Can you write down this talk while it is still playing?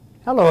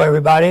Hello,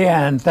 everybody,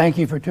 and thank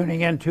you for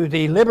tuning in to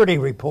the Liberty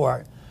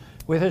Report.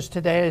 With us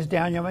today is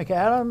Daniel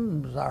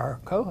McAdams, our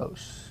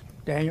co-host.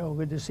 Daniel,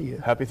 good to see you.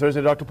 Happy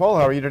Thursday, Dr. Paul.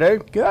 How are you today?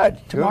 Good.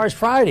 Tomorrow's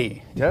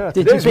Friday. Yeah,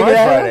 Did today's you my figure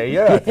that Friday.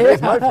 out? Yeah,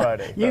 today's my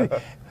Friday.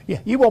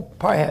 You won't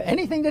probably have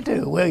anything to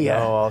do, will you?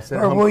 No, I'll sit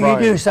Or home will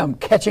crying. you do some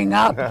catching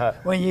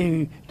up when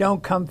you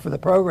don't come for the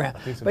program?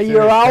 Do some But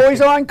you're serious always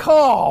catching. on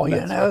call, you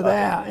That's know right.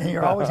 that. And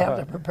you're always have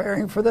to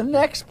preparing for the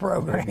next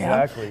program.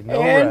 Exactly.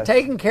 No and rest.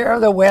 taking care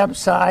of the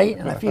website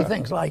and a few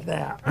things like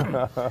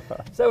that.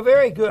 So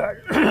very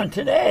good.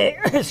 Today,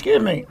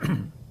 excuse me.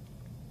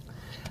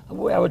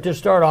 Well, to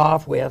start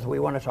off with, we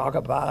want to talk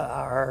about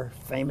our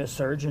famous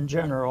Surgeon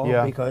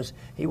General because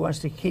he wants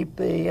to keep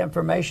the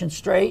information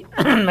straight,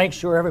 make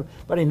sure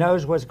everybody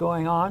knows what's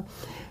going on.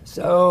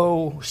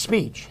 So,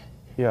 speech.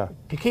 Yeah.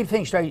 To keep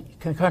things straight,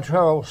 can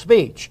control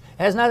speech.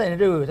 It has nothing to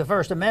do with the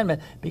First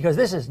Amendment because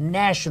this is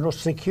national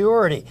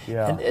security.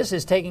 Yeah. And this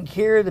is taking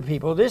care of the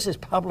people. This is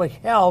public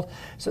health.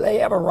 So they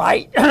have a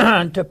right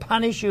to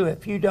punish you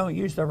if you don't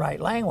use the right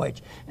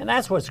language. And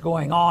that's what's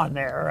going on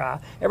there.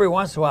 Every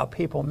once in a while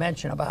people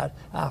mention about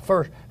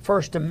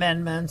First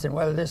Amendments and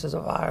whether this is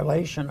a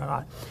violation or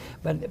not.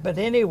 But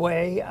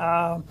anyway,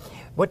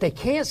 what they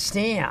can't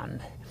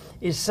stand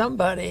is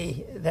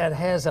somebody that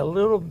has a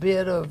little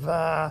bit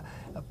of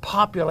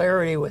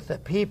popularity with the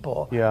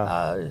people,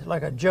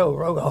 like a Joe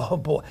Rogan. Oh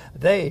boy,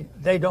 they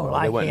don't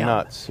like him. They went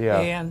nuts,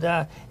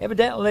 And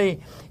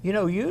evidently,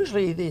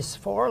 usually these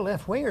far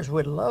left wingers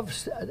would love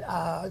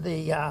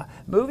the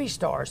movie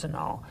stars and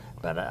all,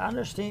 but I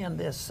understand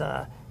this.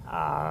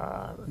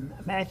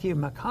 Matthew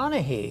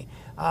McConaughey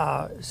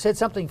said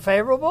something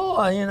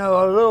favorable, a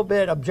little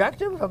bit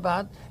objective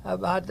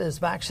about this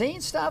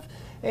vaccine stuff,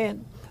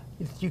 and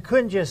you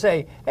couldn't just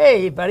say,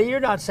 hey, buddy, you're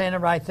not saying the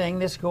right thing.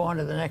 Let's go on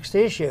to the next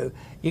issue.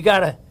 You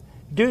got to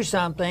do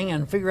something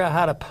and figure out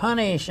how to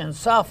punish and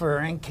suffer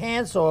and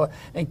cancel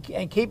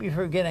and keep you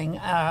from getting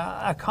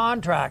a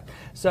contract.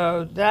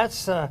 So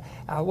that's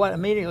what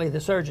immediately the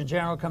Surgeon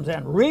General comes in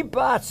and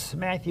rebuts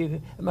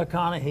Matthew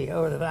McConaughey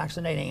over the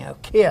vaccinating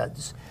of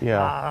kids.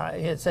 Yeah.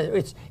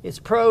 It's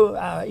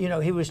pro,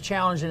 he was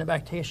challenging the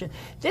vaccination.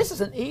 This is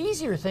an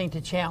easier thing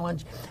to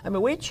challenge. I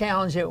mean, we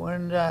challenge it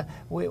when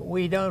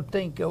we don't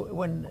think,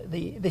 when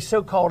the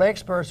so-called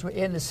experts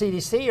in the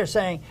CDC are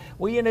saying,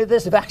 well,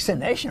 this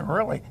vaccination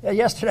really,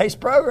 yesterday's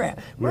program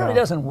really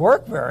doesn't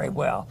work very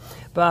well.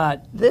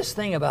 But this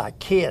thing about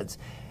kids,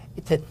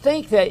 to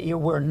think that you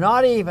were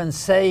not even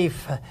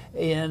safe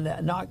in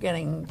not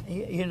getting,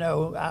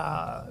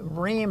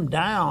 reamed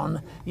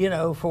down,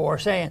 for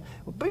saying,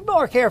 be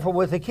more careful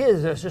with the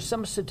kids. There's just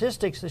some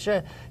statistics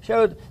that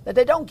show that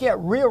they don't get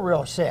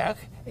real sick.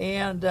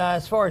 And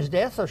as far as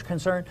deaths are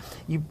concerned,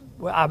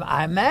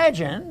 I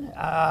imagine,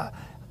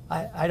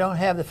 I don't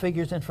have the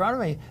figures in front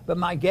of me, but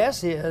my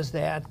guess is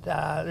that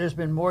there's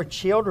been more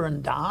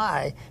children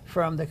die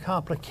from the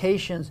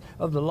complications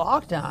of the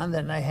lockdown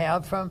than they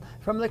have from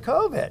the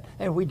COVID.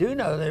 And we do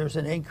know there's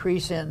an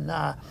increase in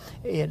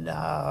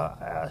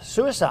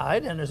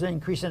suicide and there's an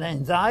increase in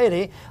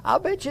anxiety. I'll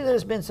bet you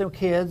there's been some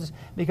kids,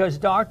 because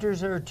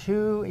doctors are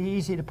too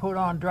easy to put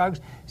on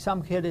drugs.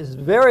 Some kid is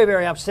very,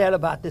 very upset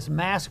about this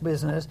mask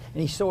business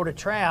and he's sort of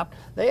trapped.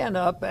 They end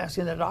up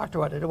asking the doctor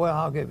what to do. Well,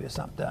 I'll give you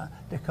something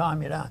to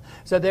calm you down.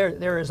 So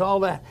there is all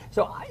that.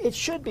 So it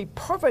should be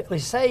perfectly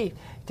safe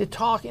to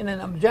talk in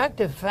an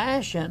objective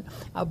fashion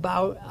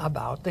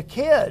about the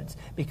kids,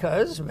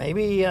 because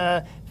maybe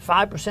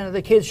 5% of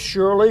the kids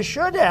surely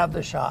should have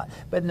the shot.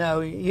 But no,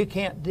 you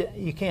can't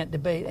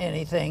debate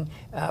anything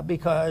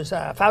because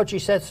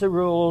Fauci sets the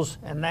rules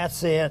and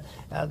that's it.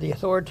 The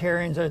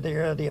authoritarians are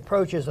there. The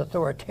approach is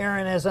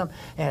authoritarianism.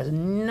 It has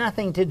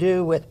nothing to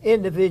do with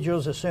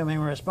individuals assuming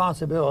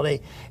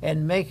responsibility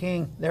and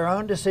making their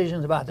own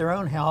decisions about their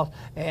own health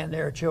and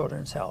their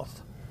children's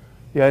health.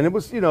 Yeah, and it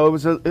was a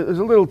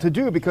little to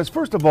do because,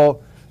 first of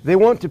all, they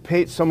want to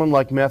paint someone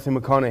like Matthew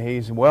McConaughey.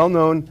 He's a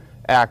well-known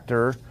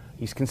actor.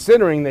 He's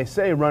considering, they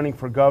say, running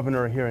for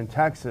governor here in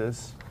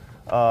Texas.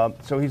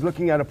 So he's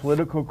looking at a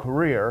political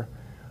career.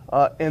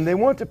 And they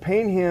want to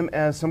paint him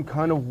as some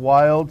kind of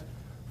wild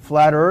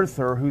flat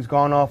earther who's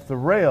gone off the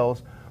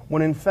rails,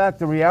 when in fact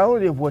the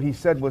reality of what he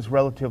said was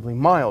relatively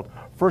mild.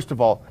 First of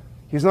all,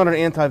 he's not an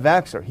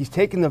anti-vaxxer. He's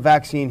taken the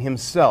vaccine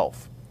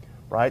himself,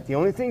 right? The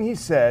only thing he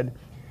said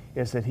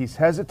is that he's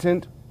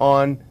hesitant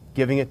on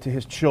giving it to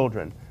his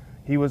children.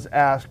 He was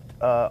asked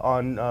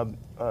I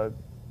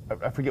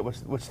forget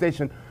what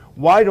station,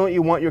 why don't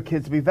you want your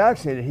kids to be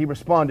vaccinated? He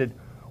responded,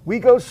 we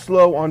go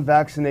slow on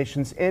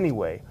vaccinations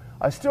anyway.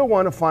 I still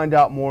want to find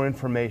out more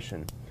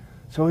information.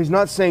 So he's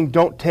not saying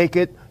don't take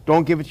it,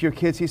 don't give it to your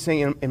kids. He's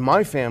saying in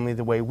my family,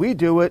 the way we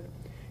do it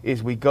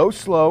is we go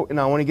slow and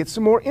I want to get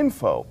some more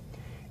info.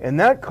 And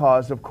that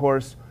caused, of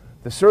course,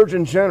 the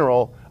Surgeon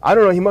General, I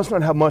don't know, he must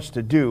not have much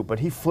to do, but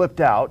he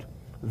flipped out.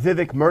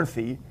 Vivek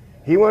Murthy,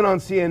 he went on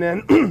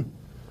CNN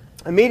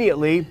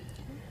immediately,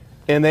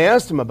 and they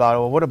asked him about,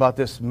 well, what about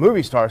this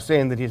movie star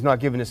saying that he's not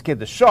giving his kid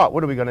the shot?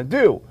 What are we going to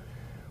do?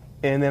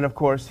 And then, of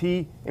course,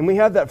 and we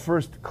have that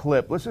first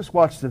clip. Let's just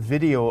watch the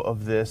video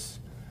of this.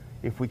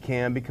 if we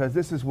can, because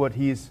this is what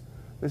he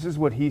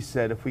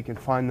said. If we can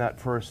find that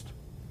first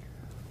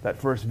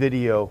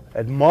video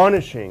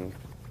admonishing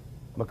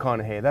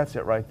McConaughey, that's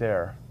it right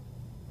there.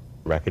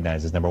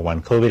 Recognizes, number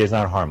one, COVID is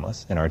not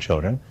harmless in our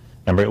children.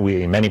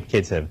 Many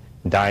kids have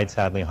died,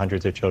 sadly,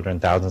 hundreds of children,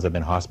 thousands have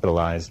been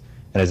hospitalized.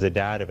 And as the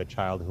dad of a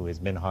child who has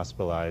been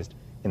hospitalized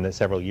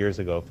several years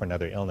ago for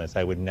another illness,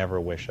 I would never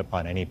wish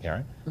upon any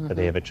parent that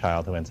they have a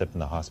child who ends up in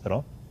the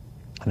hospital.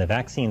 And the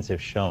vaccines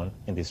have shown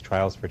in these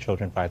trials for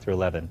children 5 through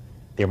 11,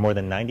 they're more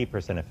than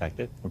 90%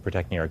 effective in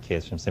protecting our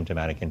kids from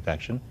symptomatic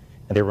infection.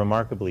 And they're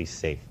remarkably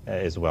safe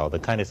as well. The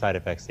kind of side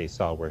effects they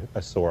saw were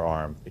a sore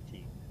arm,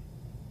 fatigue.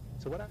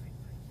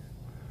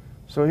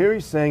 So here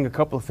he's saying a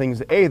couple of things,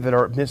 that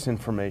are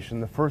misinformation.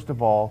 The first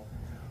of all,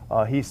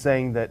 he's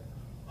saying that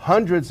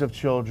hundreds of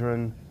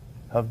children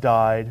have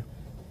died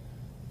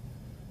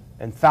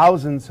and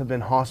thousands have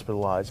been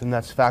hospitalized, and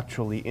that's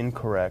factually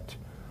incorrect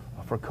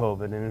for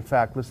COVID. And in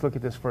fact, let's look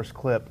at this first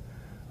clip,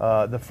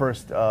 the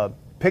first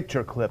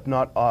picture clip,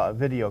 not a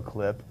video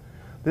clip.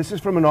 This is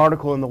from an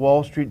article in the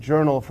Wall Street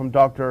Journal from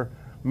Dr.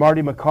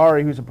 Marty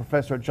Makary, who's a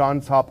professor at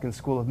Johns Hopkins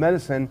School of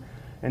Medicine,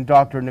 and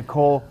Dr.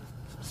 Nicole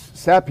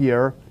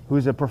Sapir,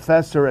 who's a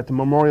professor at the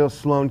Memorial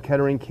Sloan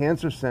Kettering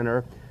Cancer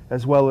Center,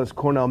 as well as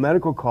Cornell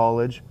Medical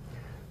College,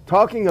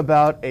 talking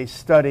about a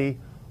study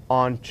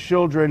on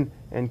children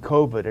and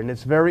COVID. And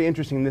it's very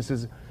interesting. This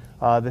is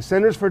the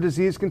Centers for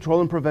Disease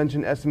Control and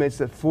Prevention estimates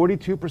that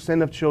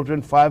 42% of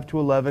children 5 to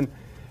 11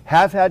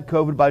 have had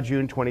COVID by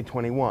June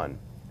 2021,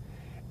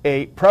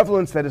 a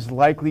prevalence that is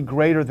likely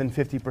greater than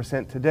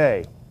 50%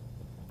 today.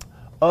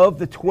 Of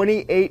the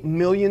 28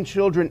 million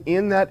children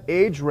in that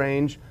age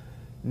range,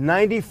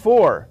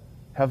 94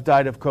 have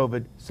died of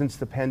COVID since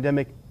the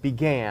pandemic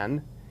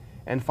began,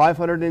 and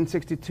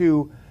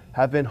 562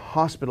 have been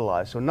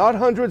hospitalized. So not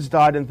hundreds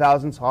died and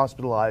thousands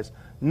hospitalized,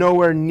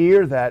 nowhere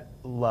near that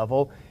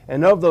level.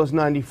 And of those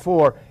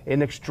 94,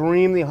 an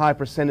extremely high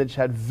percentage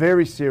had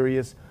very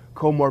serious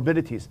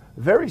comorbidities.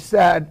 Very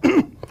sad,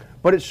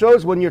 but it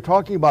shows when you're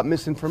talking about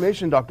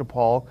misinformation, Dr.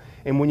 Paul,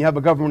 and when you have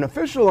a government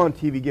official on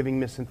TV giving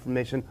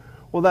misinformation,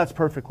 well, that's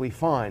perfectly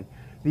fine.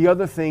 The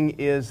other thing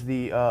is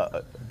the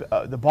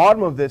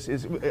bottom of this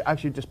is,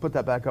 actually just put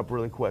that back up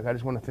really quick. I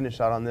just want to finish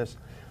out on this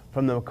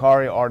from the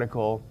Makary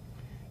article,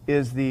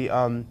 is the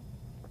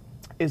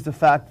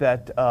fact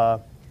that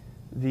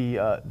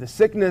the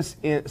sickness,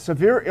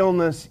 severe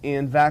illness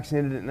in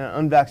vaccinated and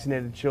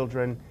unvaccinated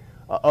children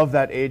of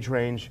that age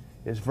range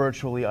is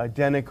virtually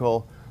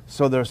identical,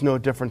 so there's no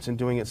difference in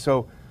doing it.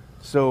 So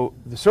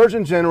the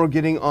Surgeon General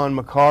getting on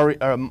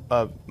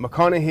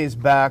McConaughey's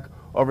back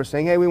over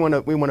saying, hey, we want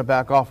to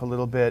back off a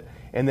little bit,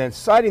 and then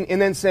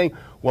saying,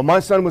 well, my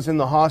son was in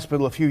the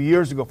hospital a few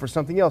years ago for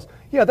something else.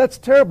 Yeah, that's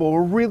terrible.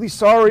 We're really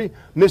sorry,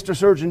 Mr.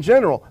 Surgeon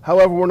General.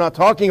 However, we're not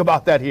talking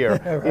about that here.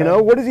 Right. You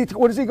know, what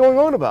is he going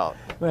on about?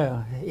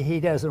 Well, he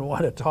doesn't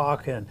want to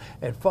talk and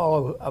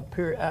follow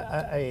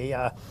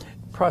a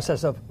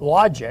process of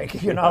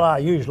logic. You're not allowed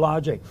to use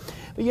logic.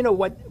 But you know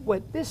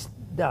what this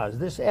does,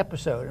 this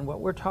episode, and what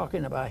we're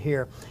talking about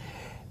here,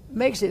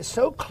 makes it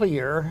so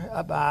clear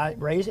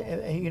about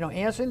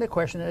answering the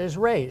question that is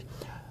raised.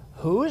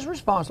 Who is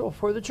responsible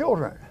for the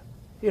children?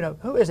 You know,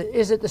 who is it?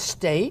 Is it the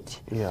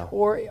state,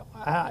 or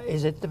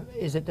is it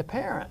the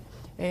parent?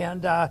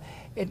 And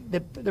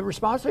the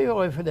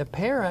responsibility for the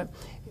parent,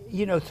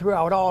 you know,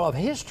 throughout all of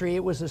history,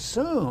 it was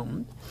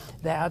assumed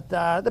that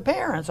the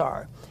parents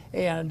are.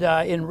 And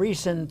in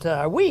recent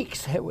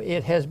weeks,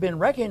 it has been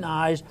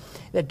recognized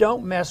that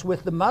don't mess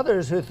with the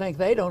mothers who think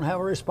they don't have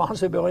a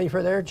responsibility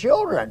for their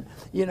children,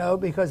 you know,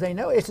 because they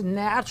know it's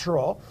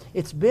natural.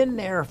 It's been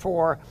there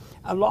for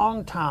a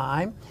long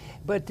time.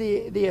 But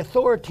the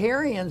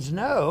authoritarians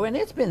know, and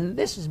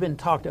this has been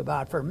talked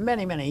about for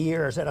many, many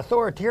years, that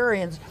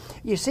authoritarians,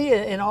 you see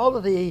it in all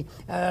of the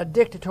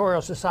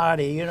dictatorial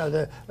society, you know,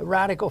 the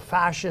radical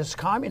fascist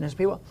communist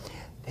people,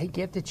 they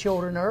get the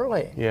children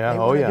early. Yeah, they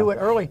want to do it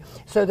early.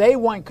 So they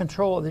want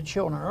control of the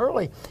children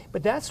early.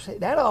 But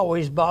that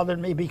always bothered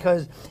me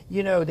because,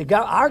 you know,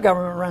 our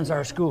government runs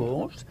our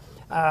schools.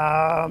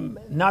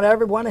 Not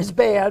everyone is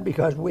bad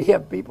because we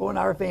have people in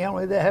our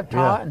family that have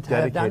taught and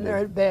have done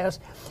their best,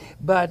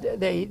 but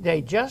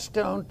they just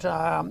don't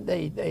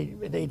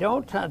they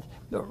don't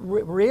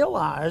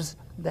realize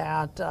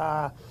that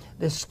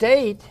the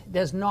state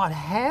does not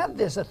have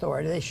this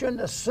authority. They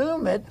shouldn't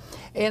assume it,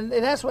 and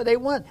that's what they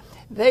want.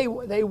 They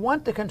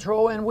want the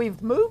control, and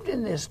we've moved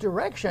in this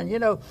direction. You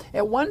know,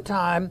 at one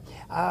time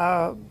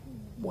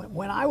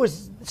when I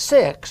was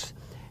 6.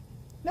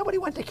 Nobody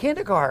went to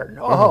kindergarten.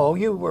 Oh,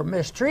 you were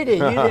mistreated.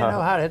 You didn't know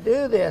how to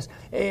do this.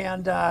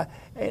 And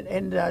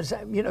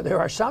you know, there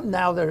are some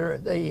now that are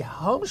the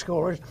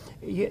homeschoolers,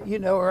 you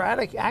know, are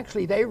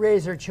actually they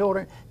raise their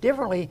children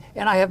differently.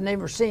 And I have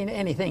never seen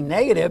anything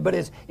negative, but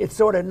it's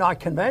sort of not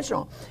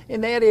conventional.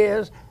 And that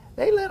is,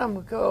 they let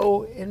them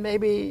go, and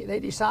maybe they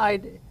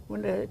decide,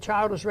 when the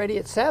child is ready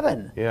at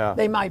 7. Yeah.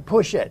 They might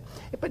push it.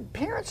 But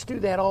parents do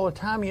that all the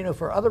time,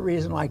 for other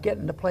reasons, like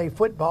getting to play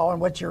football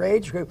and what's your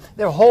age group.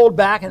 They'll hold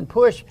back and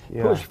push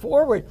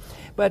forward.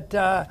 But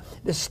the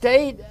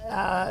state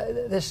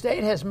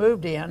has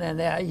moved in,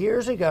 and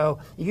years ago,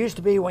 it used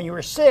to be when you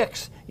were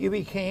 6, you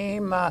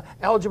became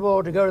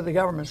eligible to go to the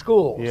government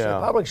schools, the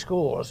public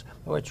schools,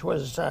 which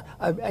was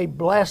a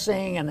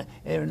blessing,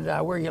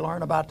 and where you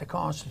learn about the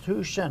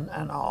Constitution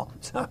and all.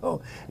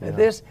 So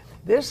this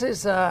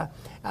is,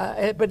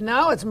 but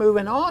now it's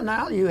moving on.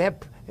 Now you have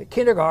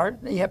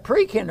kindergarten, you have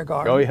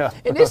pre-kindergarten. Oh, yeah.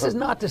 And this is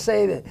not to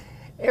say that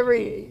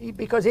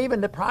because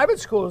even the private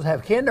schools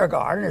have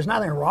kindergarten. There's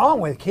nothing wrong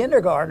with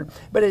kindergarten,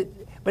 but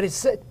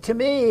it's, to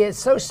me, it's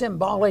so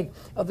symbolic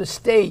of the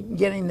state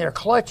getting their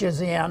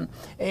clutches in.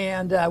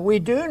 And we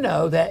do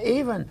know that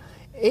even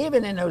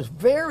in those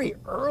very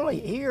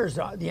early years,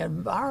 the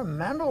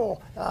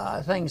environmental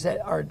things that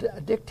are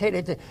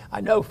dictated to,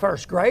 I know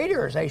first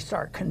graders, they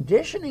start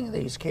conditioning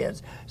these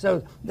kids.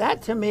 So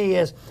that to me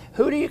is,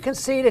 who do you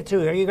concede it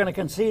to? Are you going to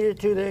concede it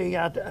to the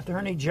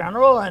Attorney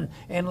General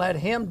and let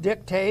him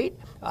dictate?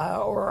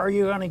 Or are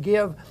you going to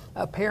give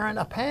a parent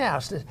a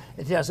pass?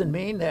 It doesn't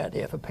mean that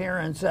if a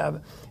parent's,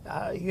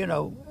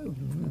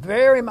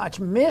 very much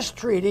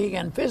mistreating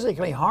and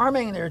physically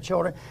harming their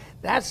children,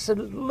 that's a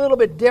little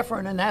bit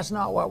different, and that's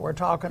not what we're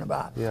talking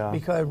about.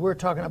 Because we're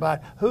talking about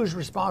who's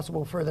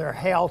responsible for their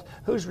health,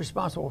 who's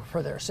responsible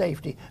for their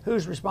safety,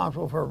 who's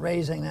responsible for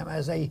raising them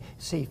as they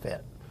see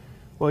fit.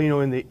 Well,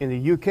 in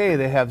the UK,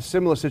 they have a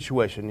similar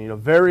situation,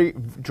 very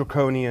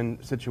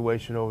draconian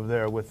situation over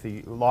there with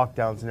the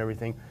lockdowns and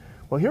everything.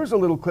 Well, here's a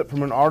little clip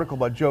from an article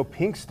by Joe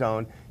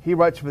Pinkstone. He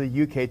writes for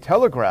the UK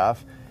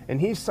Telegraph, and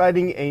he's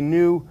citing a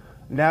new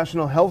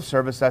National Health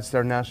Service, that's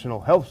their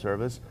National Health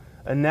Service,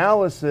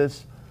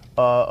 analysis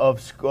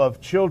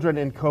of children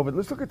in COVID.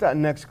 Let's look at that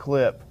next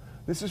clip.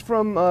 This is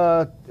from,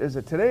 is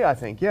it today, I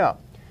think? Yeah.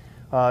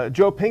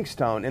 Joe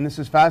Pinkstone, and this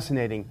is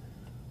fascinating.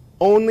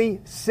 Only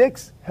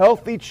 6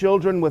 healthy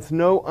children with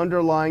no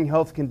underlying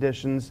health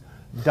conditions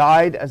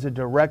died as a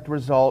direct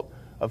result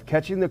of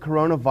catching the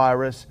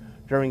coronavirus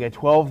during a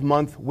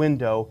 12-month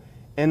window,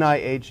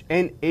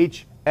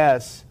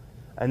 NHS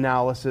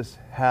analysis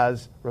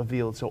has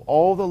revealed. So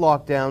all the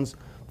lockdowns,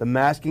 the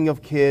masking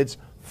of kids,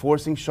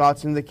 forcing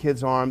shots into the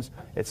kids' arms,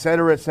 et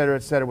cetera, et cetera,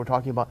 et cetera. We're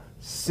talking about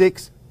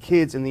 6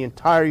 kids in the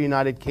entire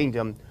United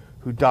Kingdom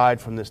who died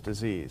from this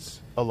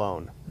disease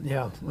alone.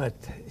 Yeah, but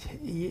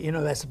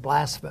that's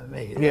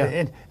blasphemy. Yeah.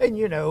 And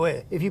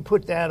if you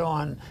put that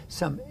on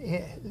some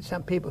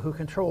people who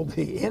control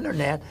the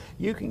internet,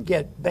 you can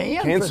get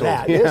banned Canceled. for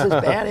that. Yeah. This is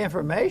bad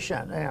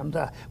information, and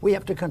we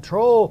have to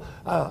control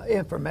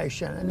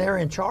information, and they're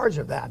in charge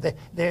of that.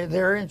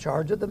 They're in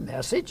charge of the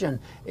message and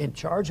in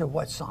charge of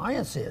what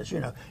science is.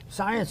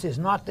 Science is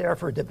not there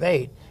for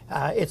debate.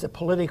 It's a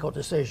political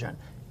decision.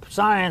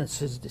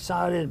 Science is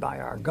decided by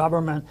our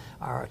government,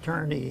 our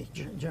Attorney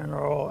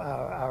General,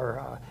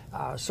 our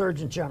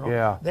Surgeon General.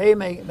 Yeah. They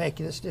make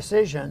this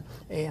decision,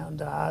 and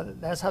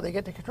that's how they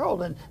get to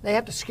control it. And they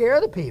have to scare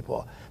the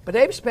people. But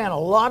they've spent a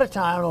lot of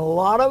time, a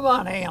lot of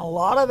money, and a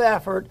lot of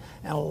effort,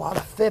 and a lot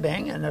of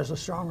fibbing, and there's a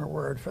stronger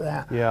word for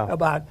that,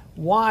 about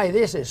why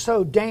this is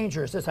so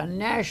dangerous. It's a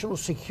national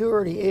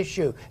security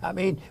issue. I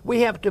mean,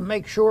 we have to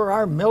make sure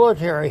our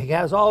military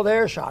has all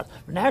their shots.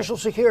 National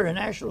security,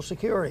 national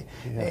security.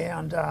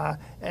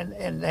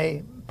 And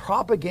they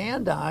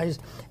propagandized,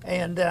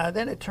 and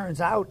then it turns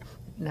out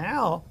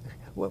now,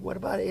 what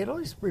about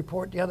Italy's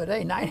report the other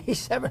day?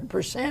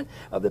 97%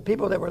 of the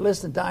people that were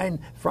listed dying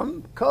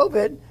from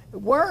COVID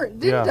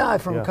didn't die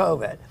from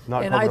COVID.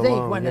 And I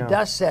think when the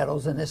dust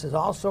settles and this is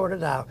all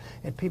sorted out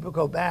and people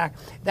go back,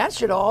 that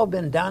should all have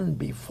been done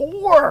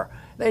before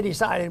they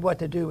decided what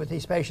to do with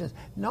these patients,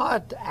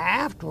 not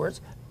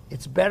afterwards.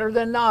 It's better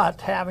than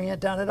not having it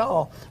done at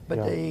all.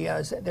 But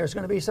there's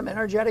going to be some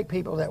energetic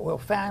people that will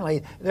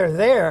finally, they're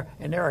there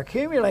and they're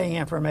accumulating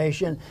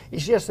information.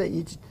 It's just that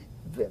it's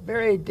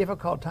very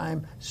difficult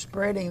time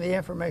spreading the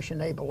information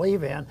they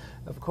believe in.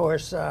 Of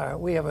course,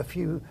 we have a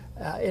few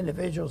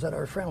individuals that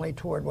are friendly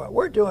toward what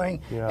we're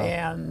doing,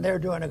 and they're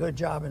doing a good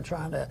job in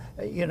trying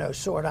to,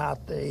 sort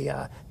out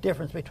the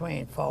difference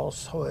between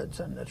falsehoods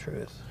and the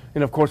truth.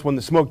 And of course, when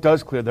the smoke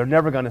does clear, they're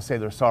never going to say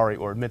they're sorry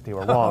or admit they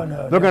were wrong.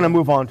 No, they're going to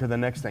move on to the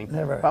next thing.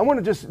 Never. But I want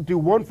to just do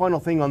one final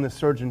thing on this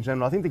Surgeon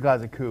General. I think the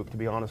guy's a kook, to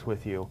be honest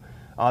with you.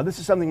 This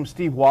is something from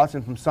Steve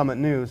Watson from Summit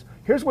News.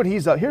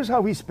 Here's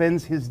how he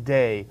spends his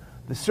day.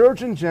 The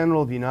Surgeon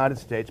General of the United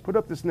States, put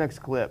up this next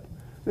clip.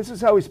 This is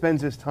how he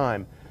spends his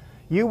time.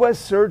 U.S.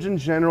 Surgeon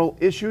General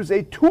issues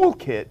a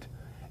toolkit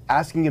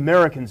asking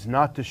Americans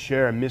not to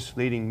share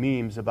misleading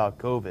memes about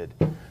COVID.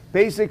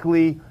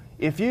 Basically,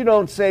 if you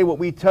don't say what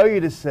we tell you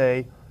to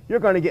say, you're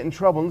going to get in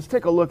trouble. Let's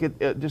take a look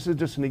at this is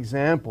just an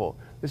example.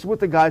 This is what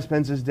the guy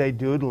spends his day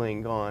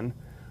doodling on.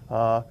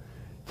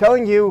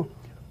 Telling you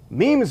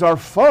memes are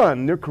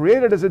fun. They're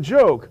created as a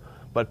joke.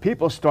 But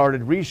people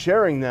started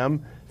resharing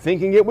them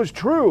thinking it was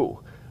true,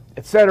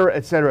 etc.,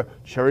 etc.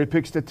 Cherry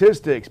pick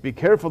statistics. Be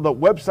careful that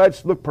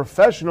websites look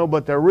professional,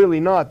 but they're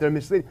really not. They're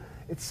misleading.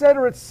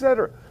 etc.,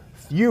 etc.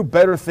 You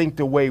better think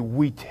the way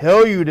we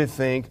tell you to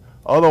think,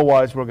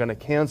 otherwise we're going to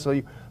cancel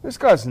you. This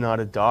guy's not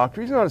a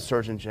doctor. He's not a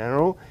surgeon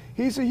general.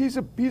 He's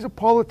a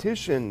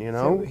politician, you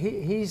know. So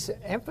he's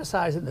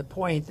emphasizing the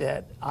point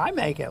that I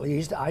make, at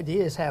least.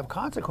 Ideas have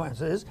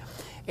consequences,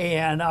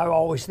 and I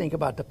always think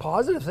about the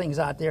positive things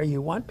out there.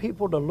 You want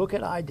people to look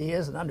at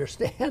ideas and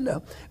understand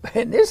them, but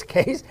in this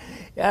case,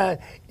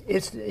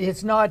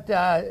 it's not.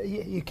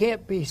 You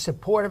can't be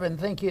supportive and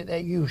think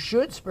that you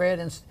should spread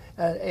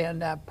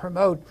and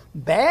promote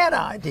bad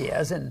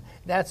ideas, and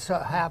that's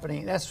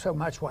happening. That's so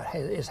much what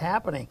is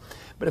happening.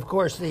 But of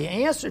course, the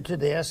answer to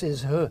this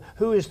is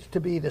who is to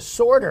be the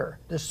sorter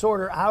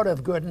out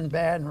of good and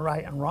bad and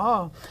right and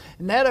wrong.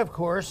 And that, of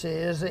course,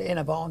 is in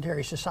a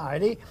voluntary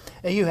society.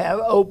 You have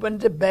open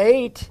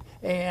debate,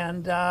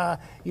 and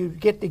you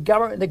get the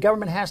government. The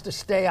government has to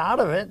stay out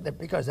of it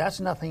because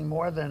that's nothing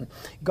more than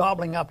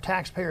gobbling up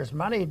taxpayers'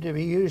 money to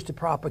be used to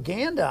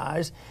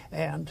propagandize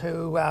and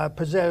to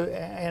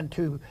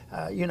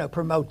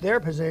promote their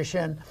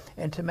position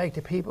and to make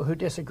the people who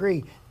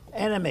disagree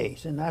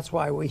enemies. And that's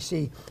why we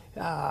see,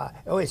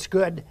 it's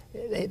good.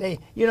 The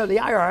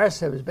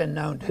IRS has been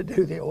known to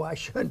do I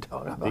shouldn't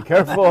talk about Be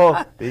careful.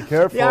 Be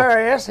careful. The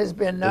IRS has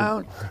been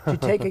known to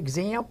take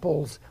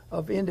examples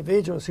of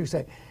individuals who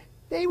say,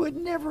 they would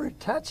never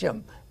touch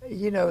them.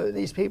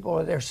 These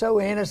people, they're so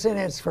innocent.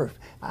 It's for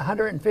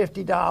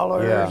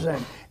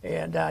 $150,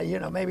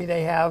 and maybe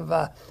they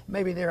have,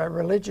 maybe they're a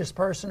religious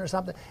person or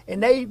something,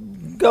 and they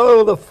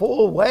go the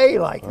full way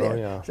like that.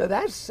 Yeah. So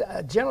that's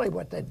generally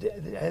what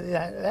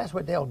that's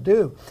what they'll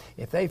do.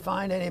 If they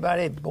find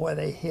anybody, boy,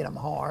 they hit them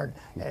hard,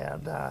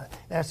 and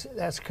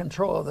that's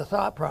control of the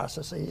thought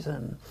processes.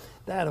 And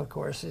that, of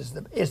course, is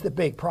the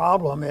big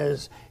problem,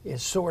 is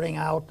sorting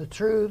out the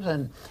truth,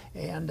 and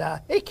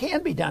it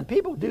can be done.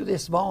 People do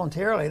this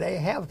voluntarily. They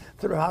have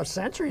throughout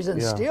centuries,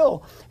 and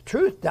still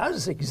truth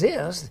does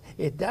exist.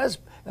 It does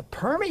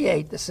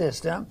permeate the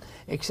system,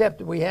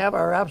 except we have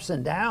our ups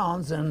and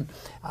downs, and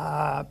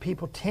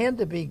people tend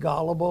to be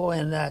gullible,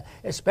 and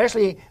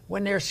especially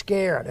when they're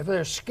scared. If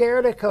they're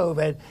scared of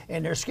COVID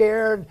and they're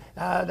scared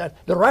that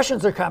the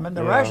Russians are coming,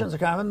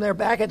 they're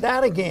back at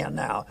that again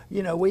now.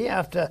 We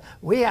have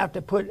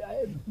to put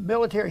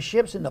military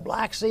ships in the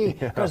Black Sea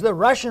because the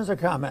Russians are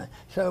coming,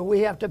 so we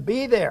have to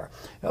be there.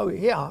 Oh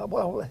yeah,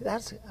 well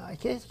I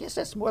guess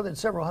that's more than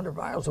several hundred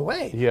miles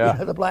away,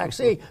 the Black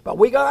Sea, but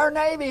we got our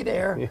Navy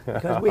there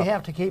because we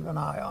have to keep an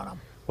eye on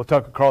them. Well,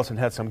 Tucker Carlson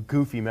had some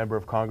goofy member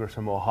of Congress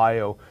from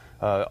Ohio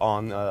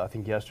on, I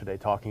think yesterday,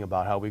 talking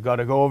about how we got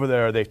to go over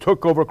there. They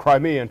took over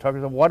Crimea, and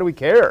Tucker said, "Why do we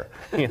care?"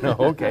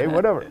 Okay,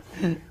 whatever.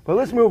 But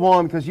let's move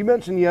on, because you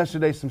mentioned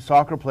yesterday some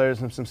soccer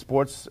players and some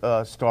sports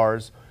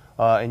stars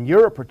in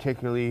Europe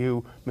particularly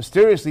who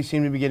mysteriously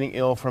seem to be getting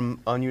ill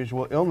from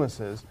unusual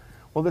illnesses.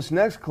 Well, this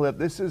next clip,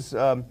 this is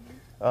the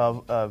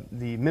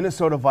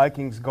Minnesota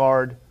Vikings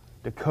guard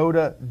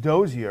Dakota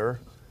Dozier,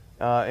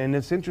 and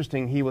it's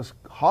interesting. He was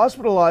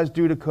hospitalized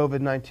due to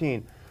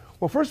COVID-19.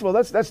 Well, first of all,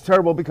 that's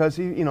terrible because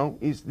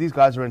these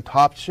guys are in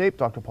top shape,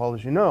 Dr. Paul,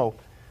 as you know.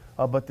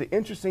 But the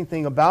interesting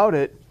thing about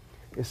it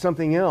is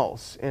something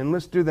else. And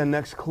let's do the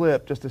next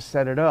clip just to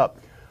set it up.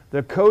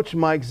 The coach,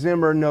 Mike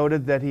Zimmer,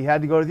 noted that he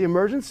had to go to the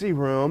emergency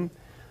room,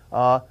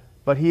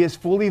 but he is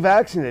fully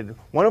vaccinated.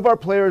 One of our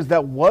players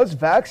that was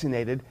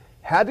vaccinated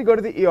had to go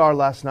to the ER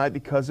last night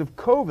because of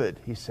COVID,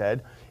 he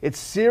said. It's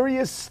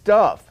serious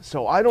stuff,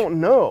 so I don't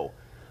know.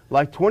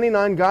 Like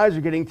 29 guys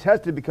are getting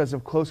tested because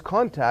of close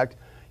contact,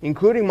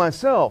 including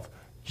myself.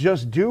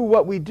 Just do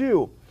what we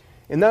do.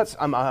 And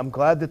I'm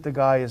glad that the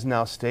guy is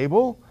now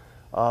stable.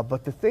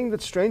 But the thing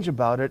that's strange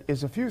about it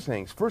is a few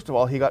things. First of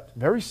all, he got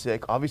very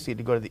sick, obviously,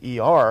 to go to the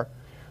ER.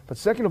 But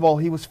second of all,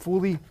 he was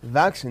fully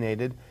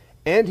vaccinated,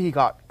 and he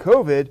got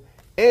COVID,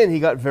 and he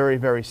got very,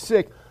 very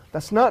sick.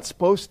 That's not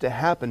supposed to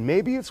happen.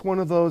 Maybe it's one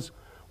of those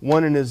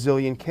one in a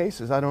zillion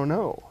cases. I don't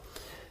know.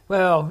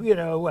 Well,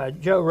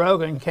 Joe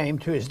Rogan came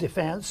to his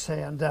defense,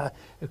 and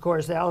of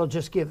course, that'll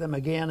just give them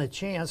again a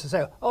chance to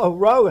say, "Oh,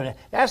 Rogan,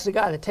 that's the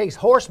guy that takes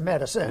horse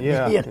medicine,"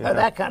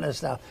 that kind of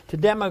stuff, to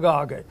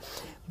demagogue it.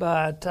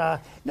 But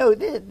no,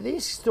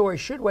 these stories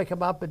should wake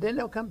them up, but then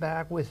they'll come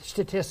back with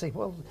statistics.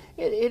 Well,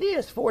 it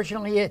is,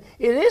 fortunately, it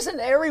isn't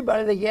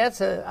everybody that gets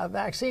a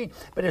vaccine,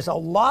 but it's a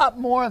lot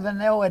more than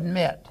they'll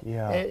admit.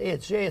 Yeah.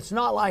 It's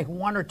not like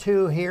one or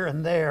two here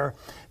and there,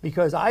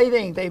 because I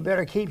think they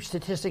better keep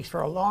statistics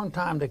for a long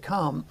time to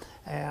come,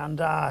 and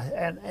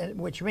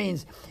which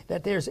means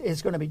that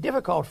it's going to be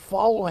difficult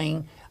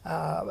following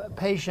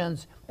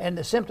patients and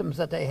the symptoms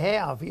that they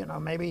have.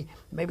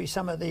 Maybe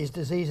some of these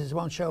diseases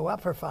won't show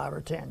up for 5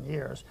 or 10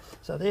 years.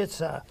 So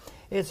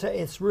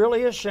it's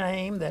really a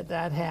shame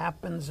that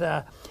happens.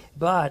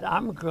 But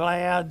I'm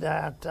glad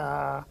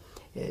that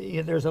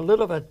there's a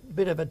little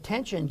bit of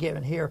attention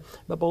given here.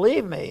 But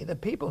believe me, the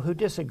people who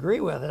disagree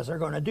with us are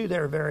going to do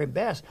their very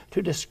best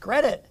to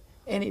discredit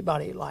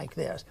anybody like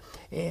this.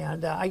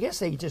 And I guess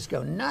they just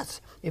go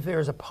nuts if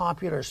there's a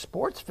popular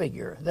sports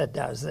figure that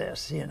does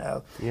this,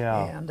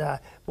 Yeah. And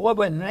boy,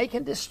 when they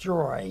can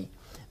destroy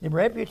the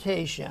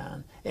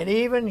reputation, and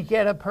even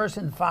get a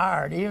person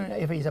fired, even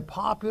if he's a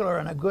popular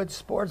and a good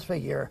sports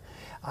figure,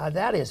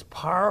 that is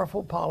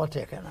powerful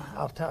politicking,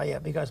 I'll tell you,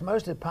 because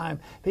most of the time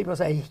people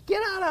say,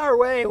 get out of our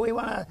way, we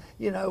want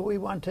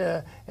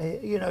to,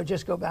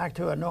 just go back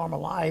to a normal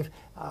life.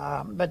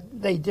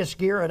 But they just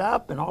gear it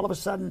up, and all of a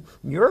sudden,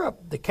 Europe,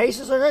 the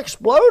cases are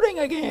exploding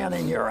again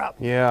in Europe.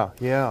 Yeah.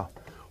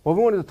 Well,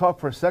 we wanted to talk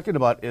for a second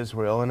about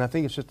Israel, and I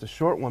think it's just a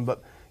short one,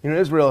 but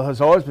Israel has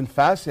always been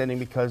fascinating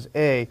because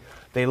A,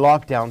 they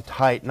locked down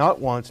tight, not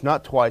once,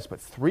 not twice,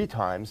 but 3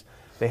 times.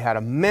 They had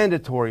a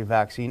mandatory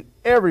vaccine.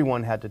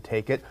 Everyone had to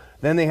take it.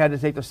 Then they had to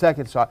take their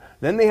second shot.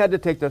 Then they had to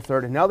take their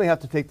third, and now they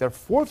have to take their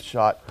 4th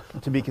shot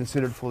to be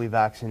considered fully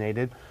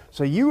vaccinated.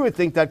 So you would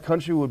think that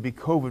country would be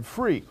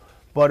COVID-free,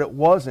 but it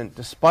wasn't.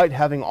 Despite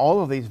having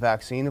all of these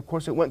vaccines, of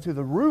course, it went through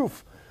the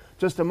roof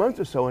just a month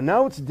or so, and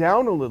now it's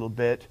down a little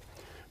bit.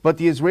 But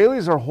the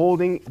Israelis are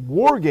holding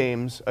war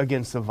games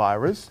against the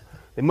virus.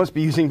 They must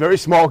be using very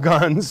small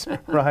guns,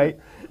 right?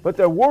 But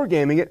they're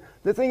wargaming it.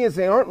 The thing is,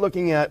 they aren't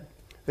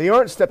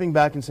stepping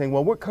back and saying,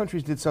 well, what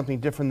countries did something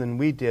different than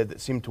we did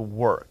that seemed to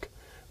work?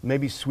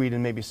 Maybe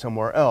Sweden, maybe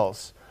somewhere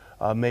else,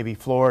 maybe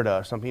Florida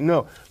or something.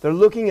 No, they're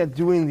looking at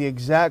doing the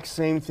exact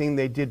same thing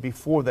they did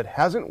before that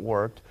hasn't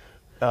worked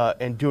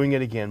and doing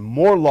it again.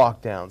 More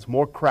lockdowns,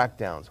 more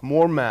crackdowns,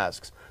 more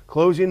masks,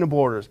 closing the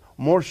borders,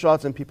 more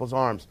shots in people's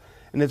arms.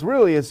 And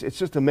it's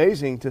just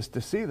amazing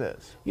to see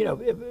this.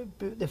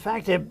 The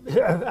fact that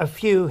a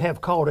few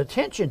have called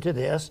attention to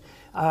this,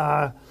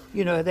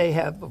 they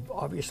have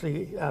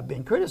obviously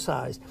been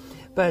criticized.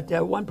 But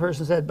one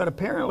person said, but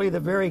apparently the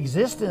very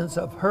existence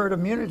of herd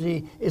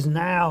immunity is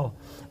now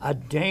a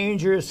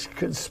dangerous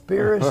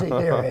conspiracy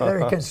theory.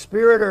 They're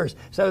conspirators,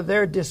 so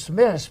they're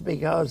dismissed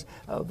because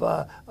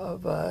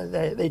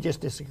they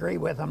just disagree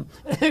with them.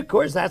 And of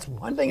course, that's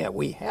one thing that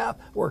we have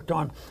worked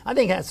on. I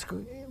think that's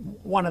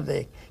one of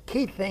the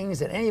key things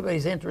that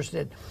anybody's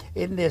interested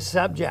in this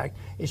subject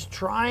is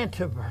trying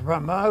to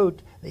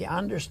promote the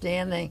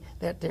understanding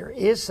that there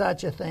is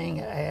such a thing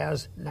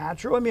as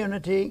natural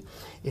immunity.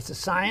 It's a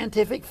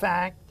scientific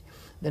fact.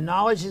 The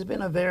knowledge has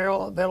been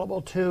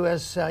available to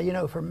us,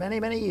 for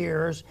many, many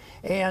years.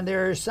 And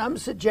there's some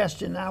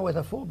suggestion now with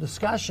a full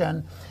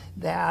discussion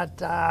that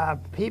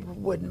people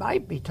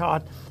might be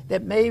taught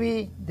that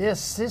maybe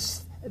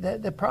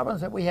the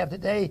problems that we have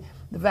today,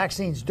 the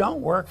vaccines don't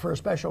work for a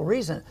special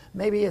reason.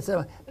 Maybe it's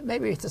a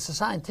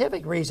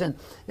scientific reason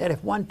that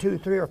if 1, 2,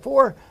 3, or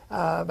 4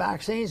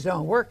 vaccines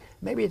don't work,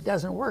 maybe it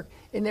doesn't work.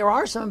 And there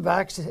are some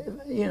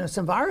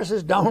some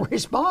viruses don't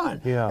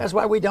respond. Yeah. That's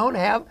why we don't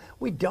have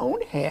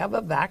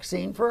a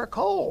vaccine for a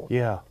cold.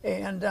 Yeah.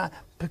 And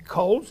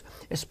colds,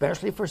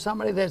 especially for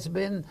somebody that's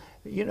been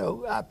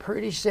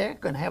pretty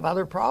sick and have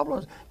other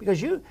problems,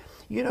 because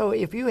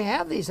if you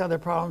have these other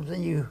problems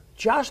and you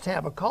just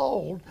have a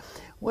cold,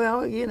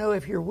 well,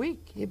 if you're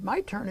weak, it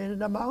might turn into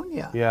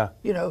pneumonia. Yeah,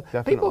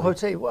 people would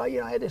say, well,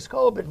 I had this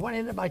cold, but it went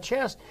into my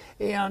chest,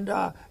 and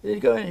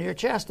it go into your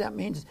chest. That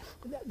means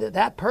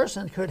that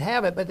person could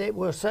have it, but that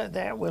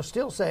will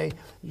still say,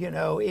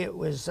 it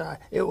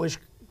was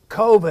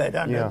COVID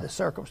under the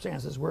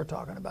circumstances we're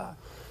talking about.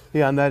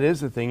 Yeah, and that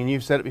is the thing, and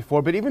you've said it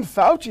before, but even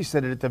Fauci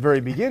said it at the very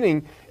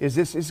beginning, is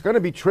this it's going to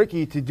be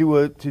tricky to do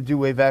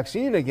a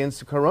vaccine against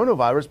the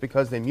coronavirus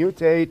because they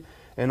mutate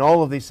and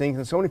all of these things,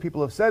 and so many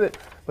people have said it,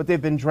 but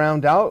they've been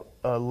drowned out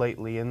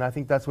lately, and I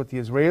think that's what the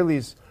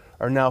Israelis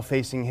are now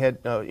facing in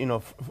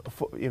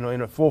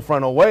a full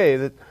frontal way,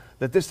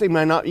 that this thing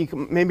might not,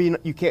 maybe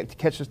you can't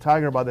catch this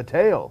tiger by the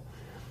tail.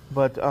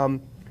 But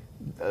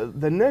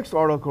the next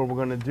article we're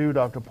going to do,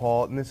 Dr.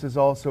 Paul, and this is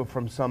also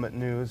from Summit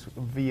News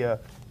via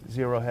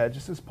Zero Hedge.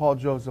 This is Paul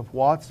Joseph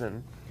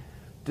Watson.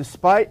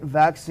 Despite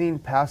vaccine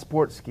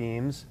passport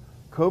schemes,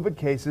 COVID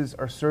cases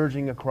are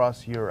surging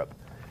across Europe.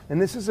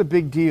 And this is a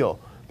big deal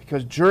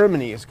because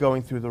Germany is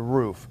going through the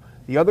roof.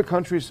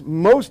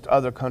 Most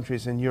other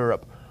countries in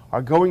Europe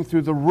are going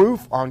through the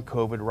roof on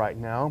COVID right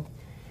now.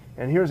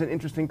 And here's an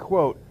interesting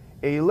quote.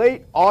 A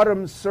late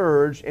autumn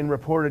surge in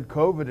reported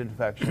COVID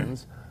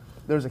infections.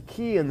 There's a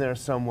key in there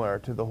somewhere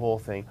to the whole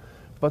thing.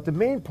 But the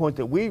main point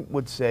that we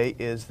would say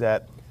is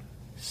that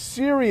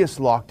serious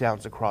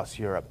lockdowns across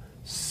Europe,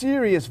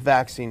 serious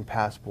vaccine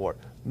passport,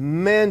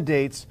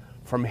 mandates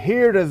from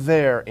here to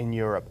there in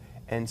Europe,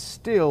 and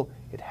still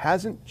it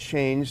hasn't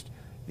changed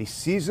the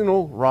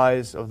seasonal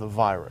rise of the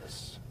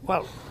virus.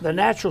 Well, the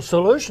natural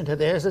solution to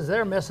this is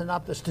they're messing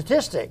up the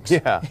statistics.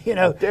 Yeah,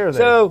 how dare they?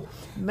 So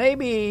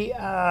maybe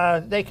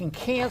they can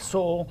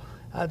cancel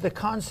the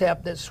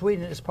concept that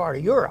Sweden is part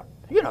of Europe.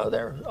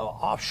 They're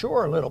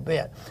offshore a little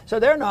bit, so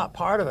they're not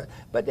part of it.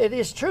 But it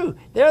is true.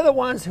 They're the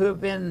ones who have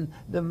been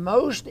the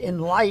most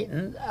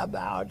enlightened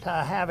about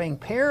having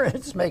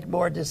parents make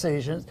more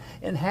decisions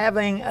and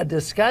having a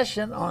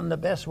discussion on the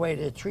best way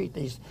to treat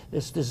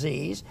this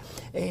disease,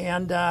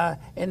 and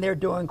they're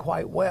doing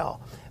quite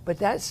well. but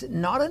that's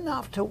not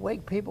enough to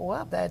wake people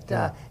up.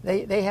 That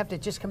they have to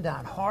just come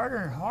down harder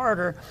and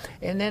harder,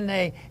 and then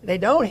they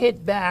don't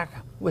hit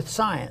back with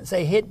science.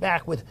 They hit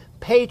back with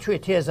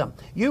patriotism.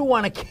 You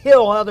want to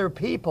kill other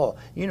people,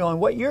 and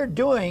what you're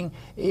doing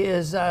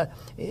is,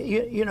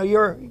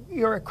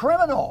 you're a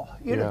criminal.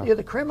 You're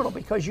the criminal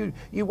because you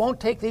won't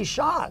take these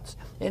shots.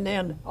 And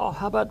then,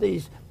 how about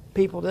these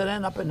people that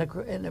end up in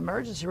the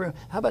emergency room?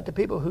 How about the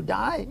people who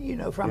die,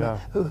 from it?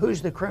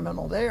 Who's the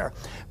criminal there?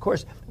 Of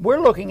course, we're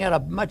looking at a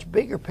much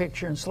bigger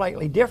picture and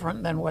slightly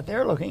different than what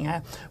they're looking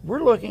at.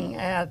 We're looking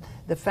at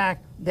the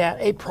fact that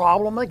a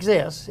problem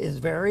exists, is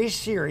very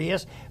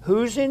serious.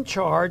 Who's in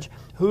charge?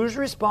 Who's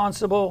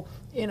responsible?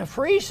 In a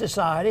free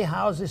society,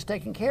 how is this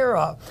taken care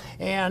of?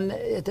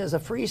 And does a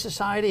free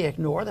society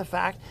ignore the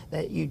fact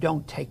that you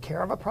don't take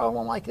care of a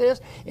problem like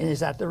this? And is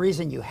that the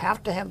reason you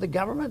have to have the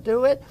government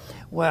do it?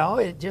 Well,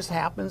 it just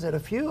happens that a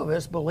few of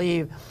us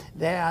believe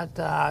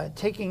that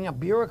taking a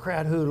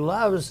bureaucrat who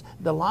loves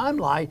the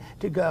limelight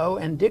to go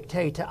and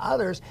dictate to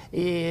others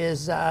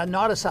is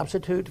not a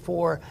substitute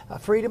for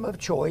freedom of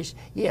choice.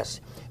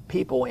 Yes,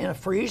 people in a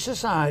free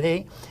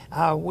society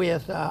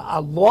with a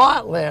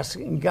lot less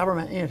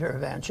government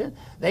intervention,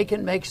 they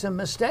can make some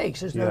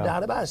mistakes. There's no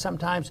doubt about it.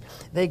 Sometimes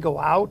they go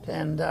out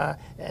and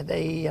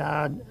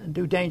they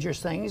do dangerous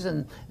things,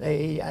 and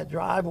they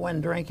drive when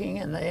drinking,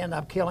 and they end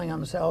up killing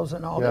themselves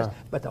and all this.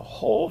 But the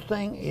whole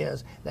thing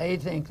is they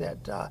think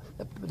that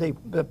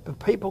the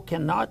people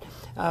cannot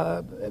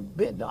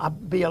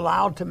be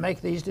allowed to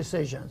make these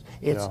decisions.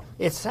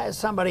 It's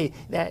somebody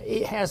that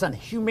has a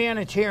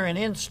humanitarian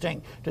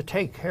instinct to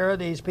take care of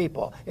these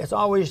people. It's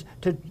always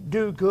to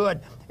do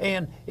good,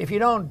 and if you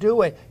don't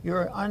do it,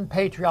 you're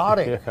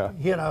unpatriotic.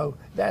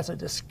 That's a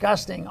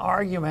disgusting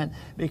argument,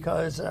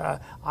 because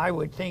I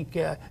would think,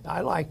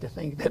 I like to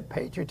think that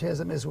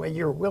patriotism is when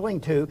you're willing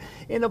to,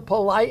 in a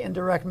polite and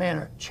direct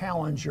manner,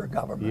 challenge your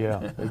government.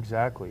 Yeah,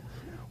 exactly.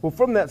 Well,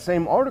 from that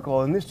same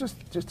article, and this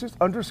just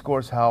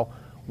underscores how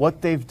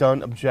what they've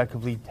done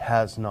objectively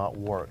has not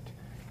worked.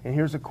 And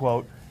here's a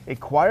quote: "A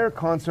choir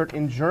concert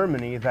in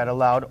Germany that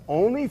allowed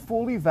only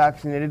fully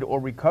vaccinated or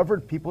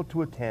recovered people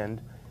to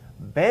attend,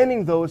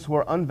 banning those who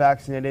are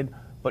unvaccinated,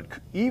 but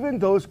even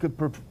those could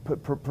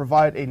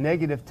provide a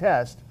negative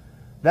test,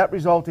 that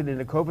resulted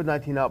in a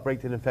COVID-19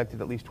 outbreak that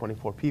infected at least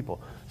 24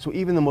 people." So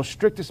even the most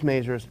strictest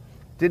measures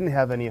didn't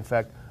have any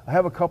effect. I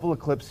have a couple of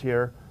clips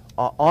here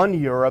on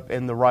Europe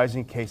and the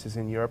rising cases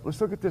in Europe. Let's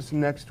look at this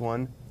next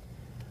one.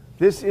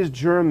 This is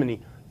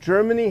Germany.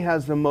 Germany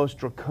has the most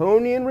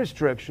draconian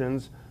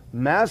restrictions,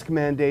 mask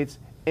mandates,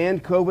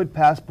 and COVID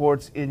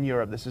passports in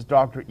Europe. This is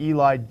Dr.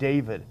 Eli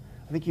David.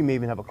 I think you may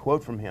even have a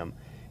quote from him.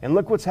 And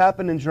look what's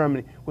happened in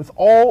Germany. With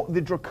all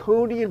the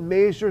draconian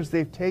measures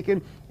they've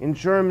taken in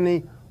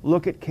Germany,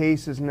 look at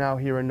cases now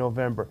here in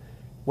November.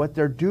 What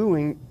they're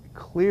doing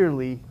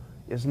clearly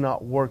is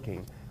not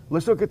working.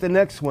 Let's look at the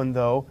next one,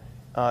 though,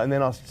 and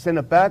then I'll send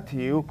it back to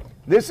you.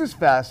 This is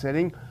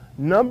fascinating.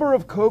 Number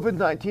of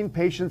COVID-19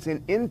 patients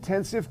in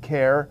intensive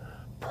care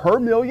per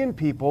million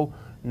people,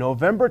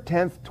 November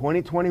 10th,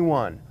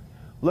 2021.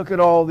 Look at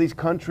all these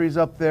countries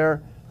up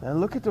there, and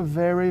look at the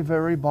very,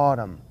 very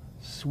bottom,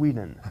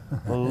 Sweden,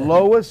 the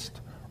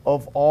lowest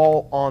of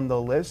all on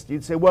the list.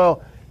 You'd say,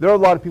 well, there are a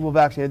lot of people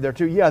vaccinated there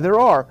too. Yeah, there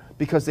are,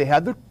 because they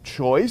had the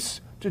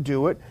choice to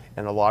do it,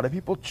 and a lot of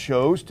people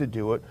chose to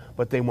do it,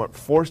 but they weren't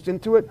forced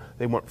into it.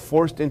 They weren't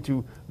forced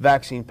into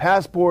vaccine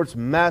passports,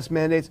 mask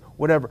mandates,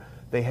 whatever.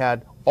 They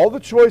had all the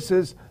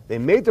choices. They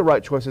made the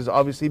right choices,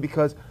 obviously,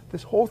 because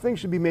this whole thing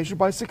should be measured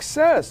by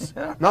success,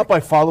 not by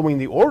following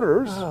the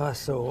orders. Oh, that's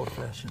so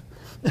old-fashioned.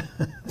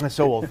 That's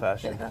so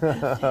old-fashioned.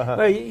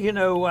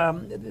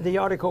 Well, the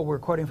article we're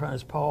quoting from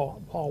is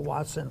Paul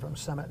Watson from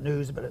Summit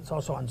News, but it's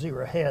also on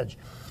Zero Hedge.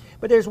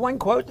 But there's one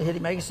quote that he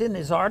makes in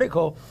this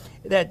article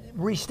that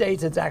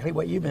restates exactly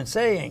what you've been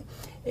saying.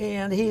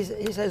 And he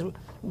says,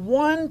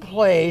 one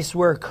place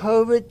where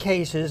COVID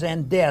cases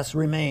and deaths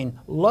remain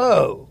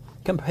low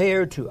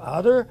compared to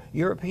other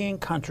European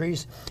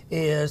countries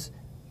is,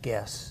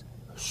 guess,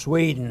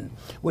 Sweden,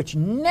 which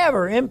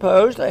never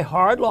imposed a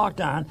hard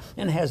lockdown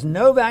and has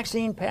no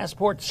vaccine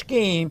passport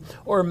scheme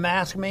or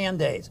mask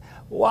mandates.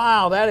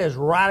 Wow, that is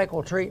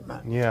radical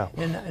treatment. Yeah.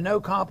 And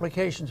no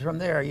complications from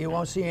there. You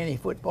won't see any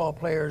football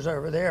players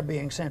over there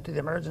being sent to the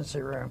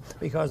emergency room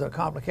because of a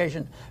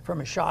complication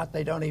from a shot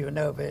they don't even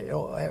know if it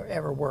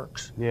ever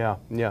works. Yeah,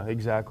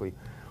 exactly.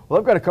 Well,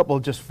 I've got a couple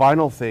of just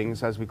final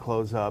things as we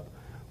close up.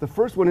 The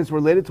first one is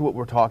related to what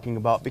we're talking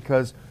about,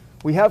 because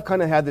we have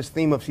kind of had this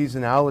theme of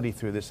seasonality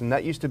through this, and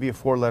that used to be a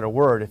four-letter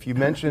word. If you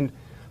mentioned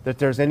that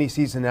there's any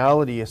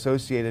seasonality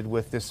associated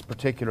with this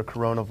particular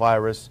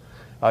coronavirus,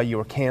 you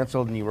were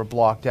canceled and you were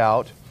blocked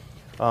out.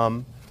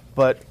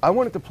 But I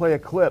wanted to play a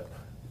clip.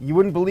 You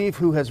wouldn't believe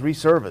who has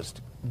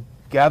resurfaced.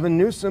 Gavin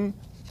Newsom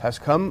has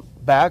come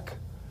back.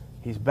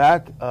 He's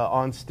back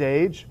on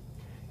stage.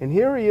 And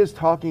here he is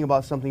talking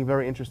about something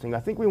very interesting.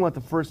 I think we want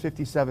the first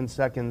 57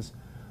 seconds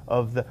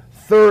of the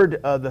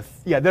third,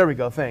 yeah, there we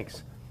go,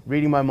 thanks.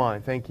 Reading my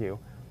mind, thank you.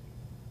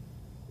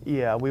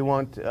 Yeah, we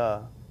want,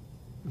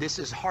 this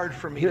is hard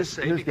for me to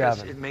say Here's because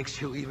Gavin. it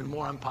makes you even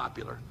more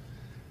unpopular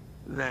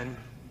than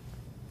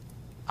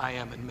I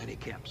am in many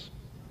camps.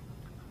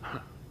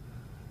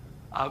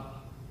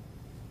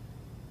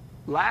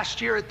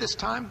 Last year at this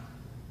time,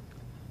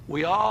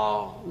 we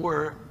all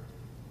were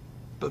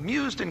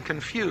bemused and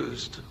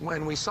confused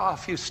when we saw a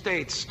few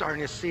states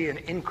starting to see an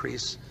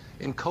increase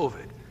in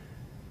COVID.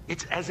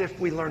 It's as if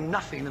we learned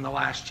nothing in the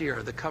last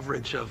year. The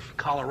coverage of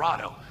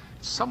Colorado,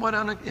 somewhat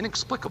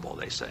inexplicable,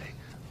 they say.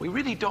 We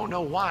really don't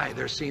know why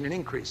they're seeing an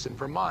increase in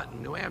Vermont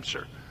and New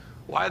Hampshire,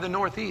 why the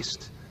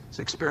Northeast is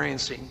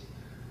experiencing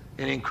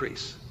an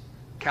increase.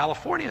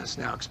 California is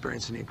now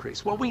experiencing an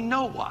increase. Well, we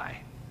know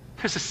why.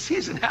 There's a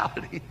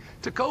seasonality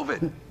to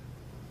COVID.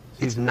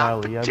 It's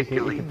not Seasonality.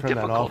 particularly you can turn that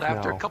difficult off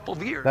after now. a couple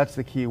of years. That's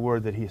the key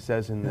word that he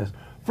says in this.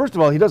 First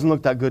of all, he doesn't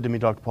look that good to me,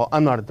 Dr. Paul.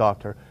 I'm not a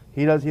doctor.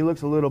 He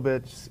looks a little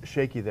bit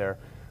shaky there.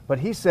 But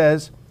he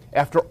says,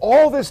 after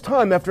all this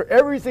time, after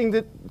everything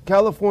that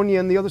California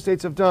and the other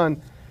states have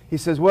done, he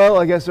says, well,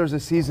 I guess there's a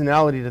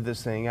seasonality to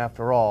this thing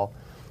after all.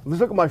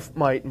 Let's look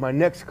at my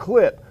next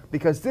clip,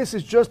 because this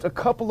is just a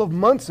couple of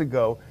months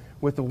ago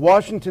with the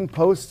Washington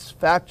Post's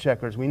fact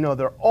checkers. We know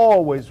they're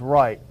always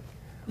right.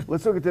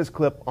 Let's look at this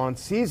clip on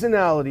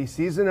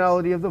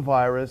seasonality of the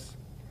virus.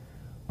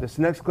 This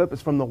next clip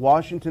is from the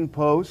Washington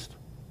Post.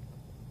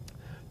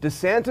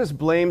 DeSantis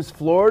blames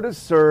Florida's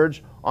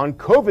surge on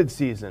COVID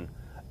season.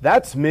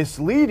 That's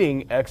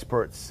misleading,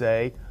 experts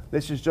say.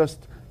 This is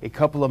just a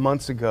couple of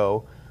months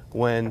ago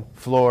when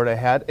Florida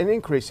had an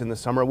increase in the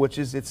summer, which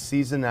is its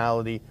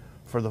seasonality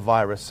for the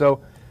virus.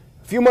 So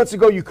a few months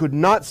ago, you could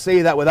not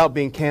say that without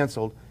being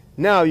canceled.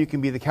 Now you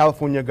can be the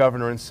California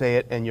governor and say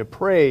it, and you're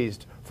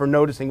praised for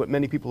noticing what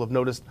many people have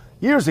noticed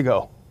years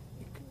ago.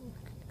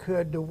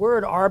 Could the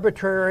word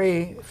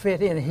arbitrary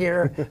fit in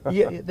here?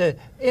 The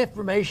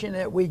information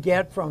that we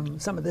get from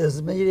some of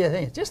this media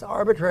thing, it's just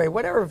arbitrary,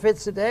 whatever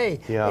fits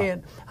today. Yeah.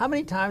 And how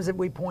many times have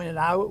we pointed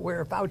out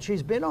where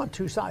Fauci's been on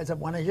two sides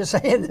of one and just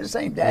saying the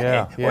same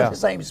day or the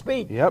same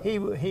speech? Yep.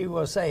 He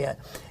will say it.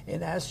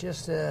 And that's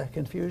just to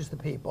confuse the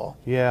people.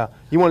 Yeah.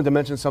 You wanted to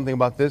mention something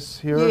about this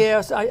here?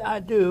 Yes, I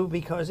do,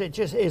 because it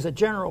just is a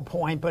general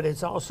point, but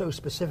it's also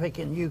specific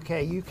in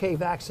UK. UK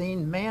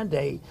vaccine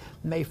mandate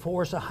may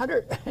force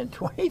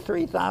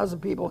 123,000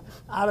 people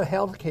out of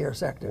healthcare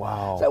sector.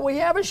 Wow. So we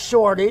have a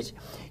shortage.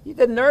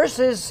 The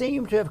nurses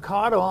seem to have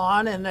caught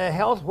on, and the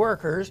health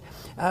workers,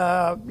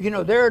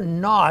 they're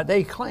not.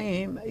 They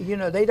claim,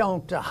 they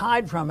don't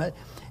hide from it.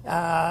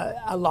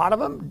 A lot of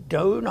them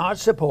do not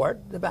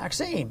support the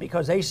vaccine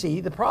because they see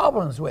the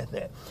problems with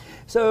it.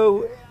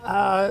 So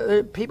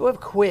people have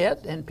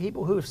quit, and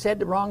people who have said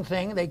the wrong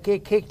thing, they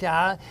get kicked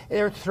out,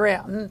 they're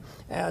threatened,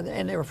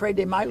 and they're afraid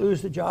they might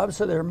lose the job,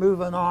 so they're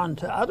moving on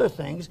to other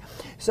things.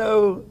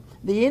 So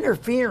the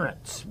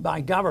interference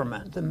by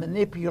government, the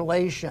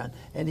manipulation,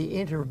 and the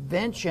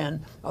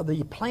intervention of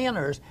the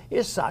planners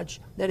is such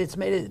that it's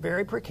made it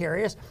very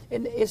precarious.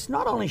 And it's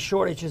not only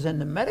shortages in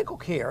the medical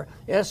care,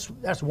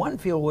 that's one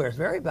field where it's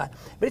very bad,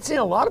 but it's in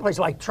a lot of places,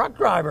 like truck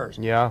drivers.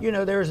 Yeah.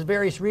 There's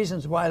various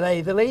reasons why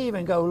they leave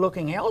and go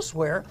looking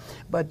elsewhere,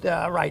 but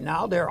right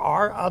now there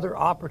are other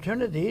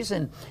opportunities,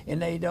 and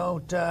they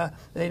don't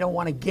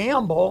want to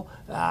gamble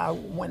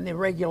when the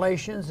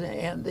regulations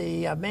and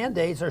the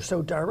mandates are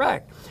so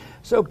direct.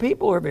 So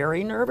people are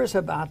very nervous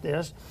about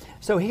this.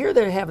 So here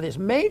they have this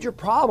major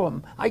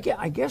problem. I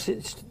guess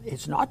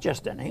it's not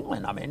just in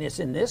England. I mean, it's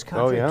in this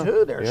country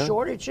too. There are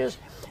shortages,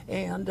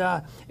 and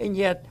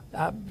yet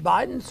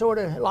Biden sort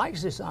of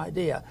likes this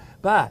idea.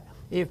 But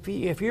if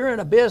you're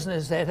in a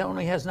business that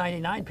only has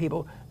 99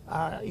 people,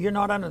 you're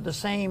not under the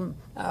same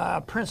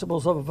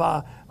principles of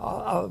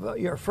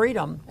your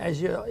freedom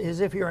as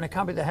if you're in a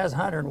company that has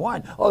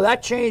 101. Oh,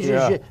 that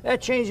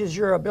changes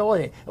your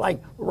ability.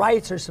 Like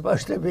rights are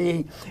supposed to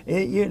be,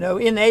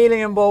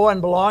 inalienable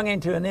and belonging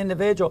to an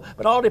individual,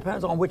 but all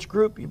depends on which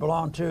group you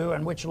belong to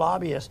and which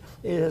lobbyist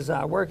is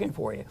working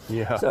for you.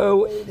 Yeah.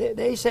 So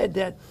they said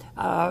that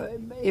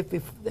if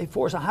they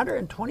force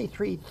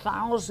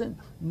 123,000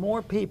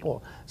 more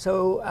people,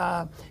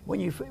 so when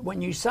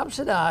you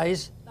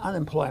subsidize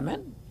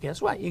unemployment,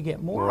 guess what? You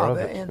get more of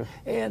it,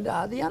 and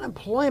the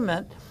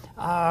unemployment,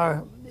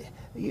 that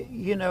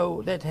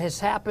has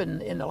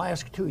happened in the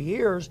last 2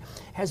 years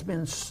has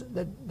been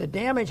the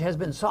damage has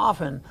been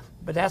softened,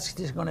 but that's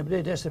just going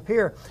to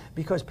disappear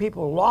because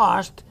people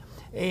lost.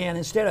 And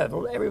instead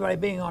of everybody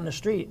being on the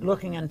street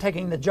looking and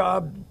taking the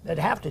job they'd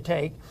have to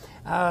take,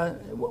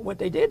 what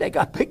they did, they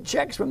got big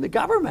checks from the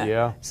government.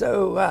 Yeah.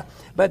 So,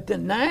 but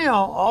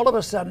now all of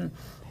a sudden,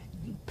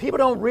 people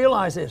don't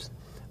realize this,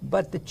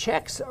 but the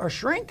checks are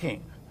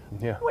shrinking.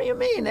 Yeah. What do you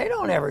mean? They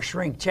don't ever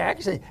shrink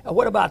checks.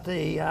 What about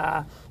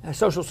the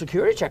Social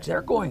Security checks?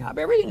 They're going up.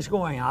 Everything's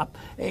going up,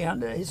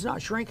 and it's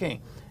not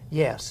shrinking.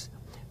 Yes,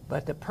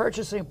 but the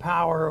purchasing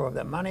power of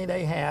the money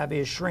they have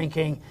is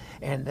shrinking,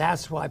 and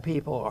that's why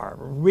people are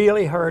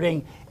really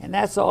hurting, and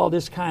that's all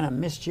this kind of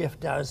mischief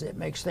does. It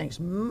makes things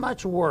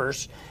much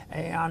worse,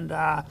 and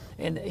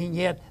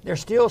yet they're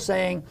still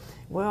saying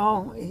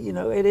Well, you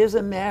know, it is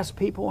a mess.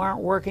 People aren't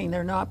working,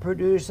 they're not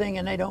producing,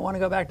 and they don't want to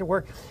go back to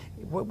work.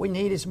 What we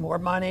need is more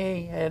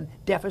money, and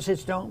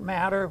deficits don't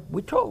matter.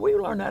 We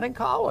learned that in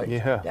college.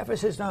 Yeah.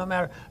 Deficits don't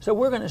matter. So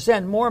we're going to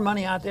send more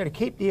money out there to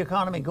keep the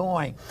economy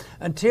going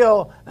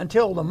until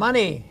the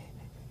money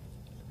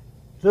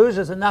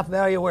loses enough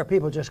value where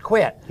people just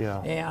quit.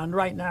 Yeah. And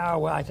right now,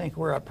 well, I think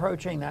we're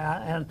approaching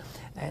that.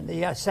 And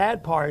the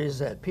sad part is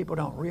that people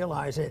don't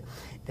realize it,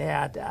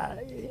 that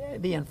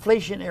the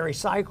inflationary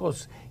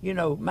cycles, you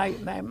know,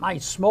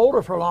 might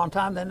smolder for a long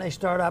time, then they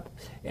start up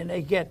and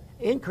they get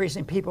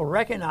increasing. People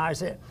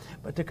recognize it,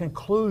 but the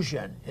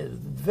conclusion is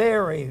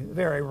very,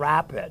 very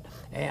rapid.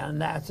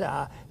 And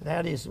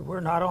that is,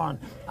 we're not on,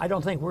 I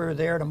don't think we're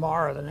there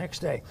tomorrow or the next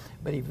day,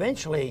 but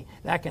eventually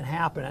that can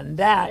happen. And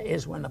that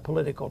is when the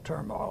political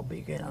turmoil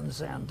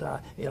begins, and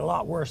it's a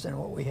lot worse than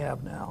what we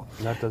have now.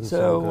 That doesn't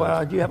sound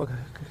good. Do you have a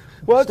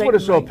Well, let's put a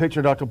statement?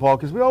 picture, Dr. Paul,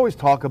 because we always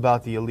talk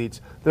about the elites.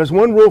 There's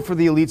one rule for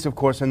the elites, of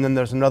course, and then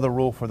there's another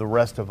rule for the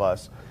rest of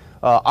us.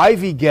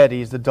 Ivy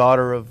Getty is the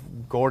daughter of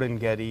Gordon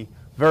Getty,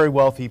 very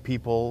wealthy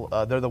people.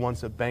 They're the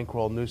ones that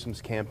bankrolled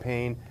Newsom's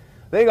campaign.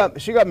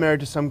 She got married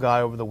to some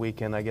guy over the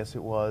weekend, I guess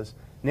it was.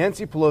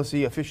 Nancy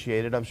Pelosi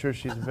officiated. I'm sure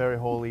she's a very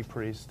holy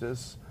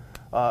priestess,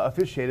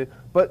 officiated.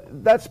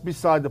 But that's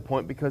beside the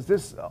point, because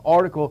this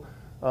article,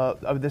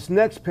 of this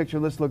next picture,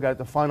 let's look at it,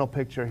 the final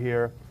picture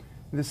here.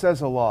 This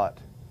says a lot.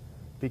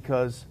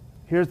 Because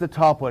here's the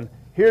top one.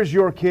 Here's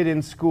your kid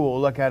in school.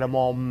 Look at him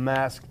all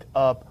masked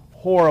up.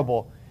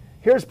 Horrible.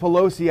 Here's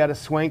Pelosi at a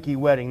swanky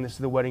wedding. This is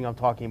the wedding I'm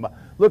talking about.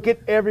 Look at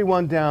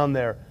everyone down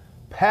there,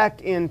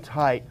 packed in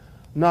tight.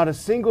 Not a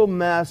single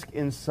mask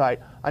in sight.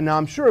 And now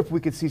I'm sure if we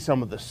could see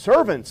some of the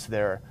servants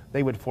there,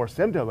 they would force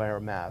them to wear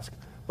a mask.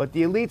 But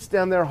the elites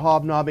down there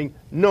hobnobbing,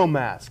 no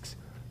masks.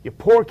 You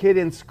poor kid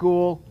in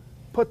school,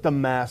 put the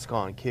mask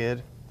on,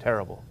 kid.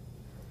 Terrible.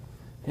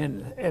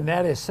 And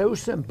that is so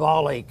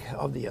symbolic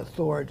of the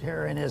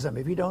authoritarianism.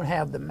 If you don't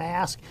have the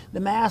mask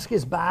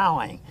is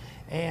bowing.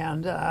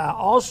 And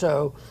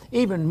also,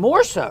 even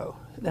more so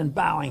than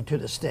bowing to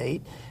the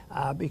state,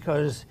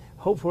 because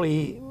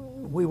hopefully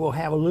we will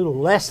have a little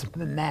less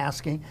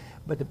masking.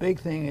 But the big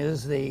thing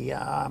is the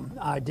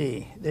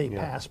ID, the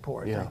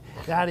passport thing.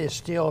 That is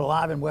still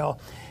alive and well.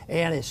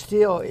 And it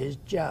still is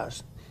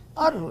just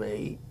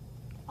utterly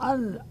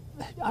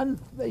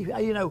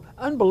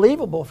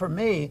unbelievable for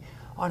me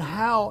on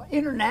how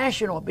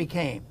international it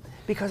became.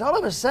 Because all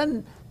of a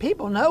sudden,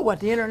 people know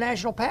what the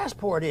international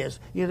passport is.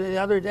 You know, the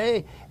other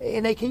day,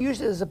 and they can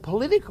use it as a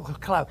political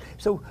clout.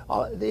 So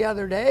the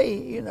other day,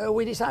 you know,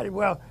 we decided,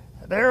 well,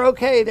 they're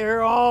okay. They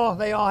all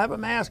have a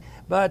mask,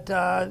 but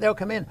they'll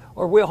come in.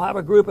 Or we'll have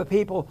a group of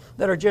people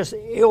that are just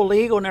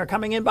illegal, and they're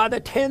coming in by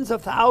the tens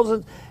of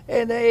thousands,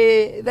 and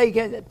they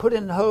get put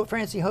in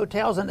fancy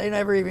hotels, and they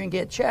never even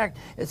get checked.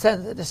 It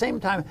says at the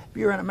same time, if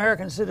you're an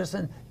American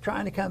citizen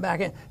trying to come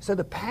back in. So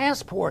the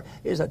passport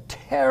is a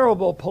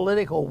terrible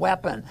political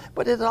weapon,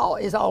 but it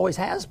always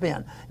has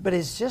been. But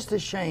it's just a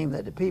shame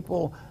that the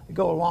people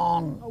go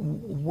along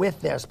with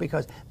this,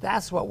 because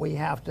that's what we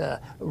have to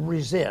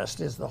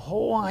resist, is the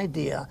whole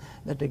idea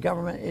that the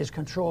government is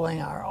controlling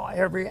our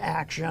every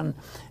action,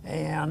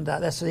 and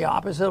that's the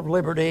opposite of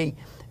liberty.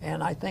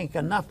 And I think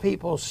enough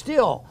people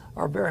still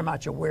are very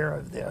much aware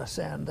of this,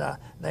 and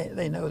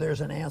they know there's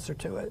an answer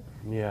to it.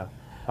 Yeah.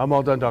 I'm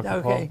all done,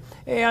 Dr. Paul. Okay,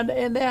 and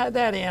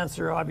that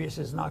answer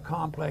obviously is not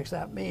complex.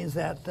 That means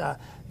that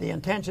the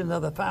intention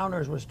of the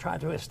founders was try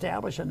to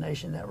establish a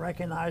nation that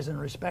recognized and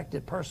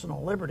respected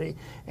personal liberty,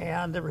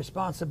 and the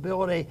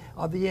responsibility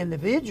of the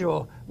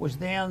individual was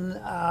then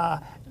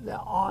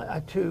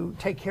to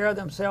take care of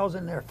themselves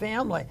and their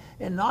family,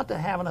 and not to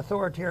have an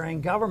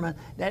authoritarian government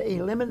that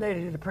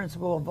eliminated the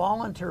principle of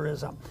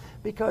voluntarism.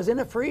 Because in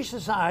a free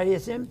society,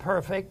 it's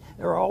imperfect.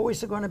 There are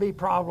always going to be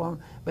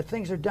problems, but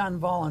things are done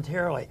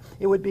voluntarily.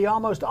 It would be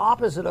almost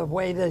opposite of the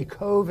way the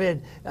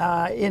COVID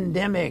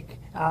endemic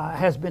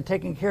has been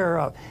taken care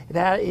of.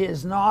 That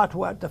is not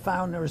what the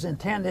founders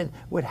intended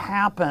would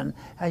happen,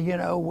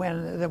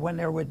 when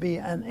there would be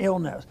an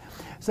illness.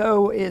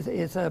 So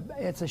it's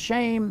a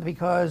shame,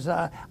 because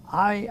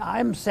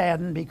I'm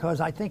saddened,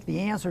 because I think the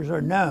answers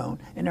are known,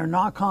 and they're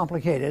not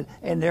complicated,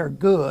 and they're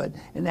good,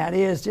 and that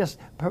is just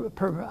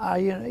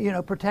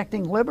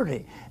protecting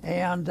liberty.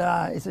 And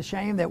it's a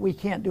shame that we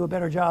can't do a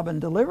better job in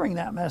delivering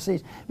that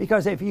message,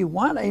 because if you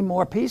want a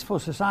more peaceful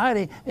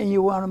society, and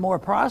you want a more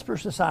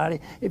prosperous society,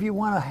 if you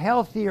want a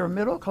healthier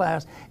middle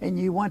class, and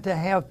you want to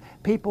have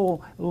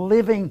people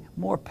living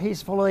more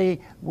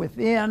peacefully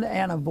within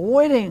and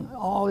avoiding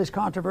all this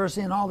controversy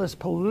and all this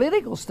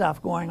political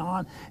stuff going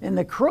on, and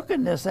the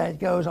crookedness that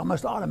goes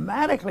almost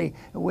automatically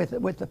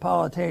with the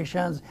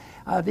politicians,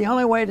 the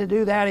only way to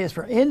do that is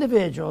for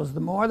individuals, the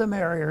more the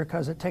merrier,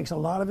 because it takes a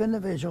lot of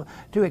individuals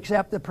to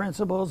accept the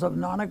principles of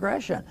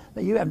non-aggression.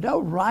 That you have no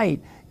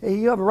right.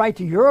 You have a right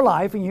to your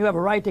life, and you have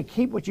a right to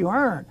keep what you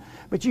earn.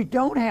 But you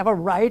don't have a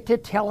right to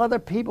tell other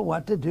people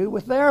what to do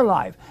with their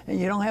life, and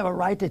you don't have a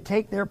right to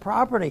take their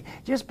property.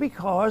 Just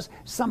because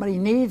somebody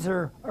needs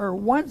or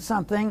wants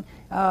something,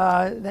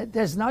 that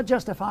does not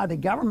justify the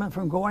government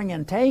from going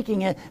and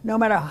taking it, no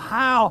matter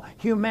how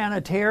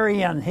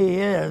humanitarian he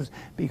is,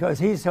 because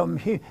he's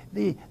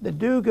the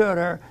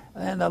do-gooder.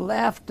 And the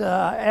left,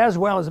 as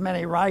well as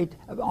many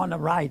on the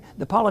right,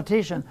 the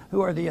politicians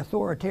who are the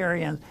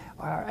authoritarians,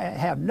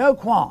 have no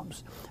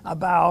qualms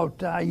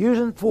about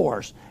using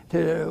force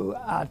to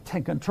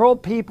control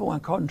people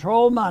and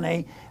control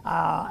money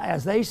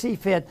as they see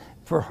fit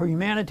for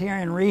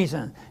humanitarian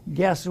reasons.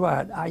 Guess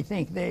what? I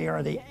think they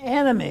are the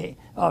enemy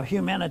of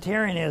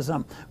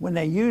humanitarianism when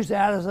they use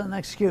that as an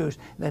excuse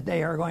that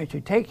they are going to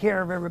take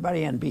care of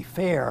everybody and be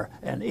fair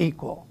and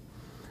equal.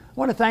 I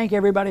want to thank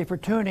everybody for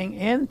tuning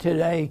in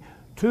today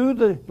to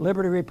the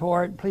Liberty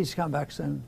Report. Please come back soon.